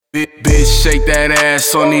Bitch, shake that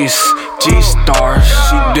ass on these G-stars.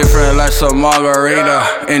 She different like some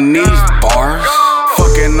margarita in these bars.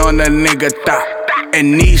 Fucking on the nigga thot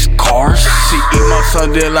in these cars. She eat my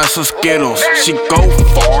Sunday like some Skittles. She go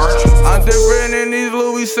far. I'm different in these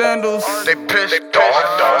Louis sandals. They pissed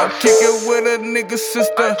off. I'm kicking with a nigga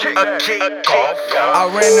sister. A kick off.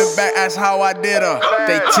 I ran it back, that's how I did her.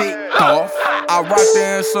 They ticked off. I rocked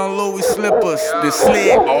her in some Louis slippers. They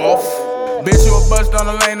slid off. Bitch, you a bust on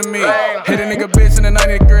the lane to me. Hit a nigga bitch in the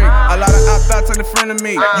 90th degree. A lot of op-outs in the front of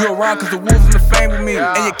me. You around cause the wolves in the fame with me.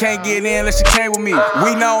 And you can't get in unless you came with me.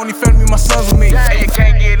 We not only family, my sons with me. And you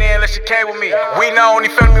can't get in unless you came with me. We not only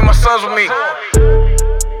family, my sons with me.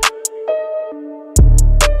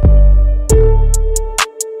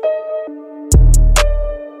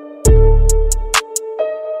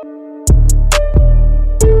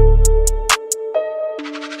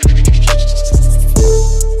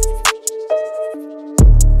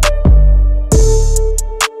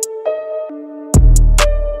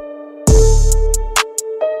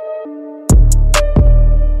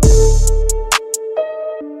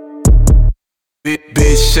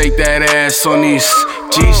 Bitch, shake that ass on these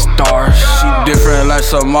G-stars. She different like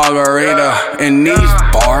some margarita in these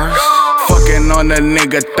bars. Fucking on the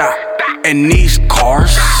nigga thot in these cars.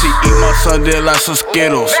 She eat my Sunday like some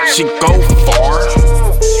Skittles. She go far.